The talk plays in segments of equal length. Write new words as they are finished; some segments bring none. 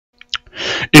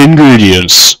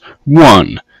Ingredients: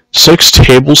 1. 6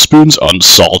 tablespoons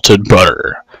unsalted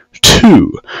butter.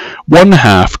 2.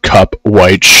 1/2 cup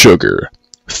white sugar.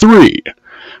 3.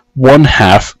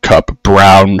 1/2 cup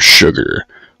brown sugar.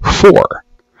 4.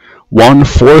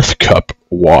 1/4 cup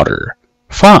water.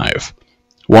 5.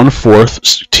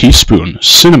 1/4 teaspoon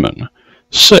cinnamon.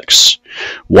 6.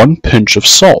 1 pinch of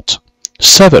salt.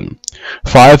 7.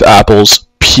 5 apples,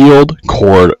 peeled,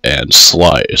 cored, and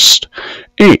sliced.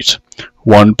 8.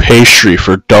 1 pastry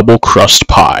for double crust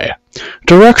pie.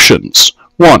 Directions: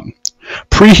 1.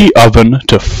 Preheat oven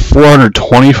to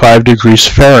 425 degrees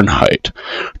Fahrenheit,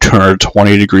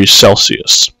 220 degrees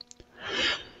Celsius.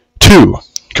 2.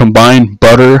 Combine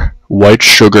butter, white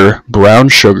sugar, brown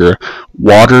sugar,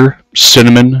 water,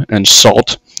 cinnamon, and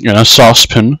salt in a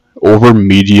saucepan over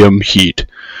medium heat.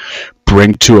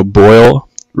 Bring to a boil,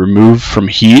 remove from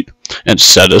heat, and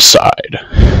set aside.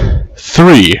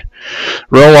 3.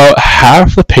 Roll out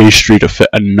half the pastry to fit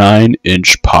a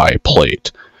 9-inch pie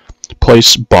plate.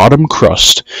 Place bottom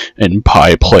crust in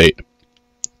pie plate.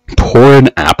 Pour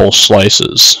in apple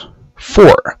slices.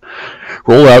 4.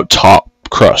 Roll out top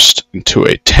crust into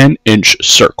a 10-inch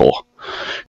circle.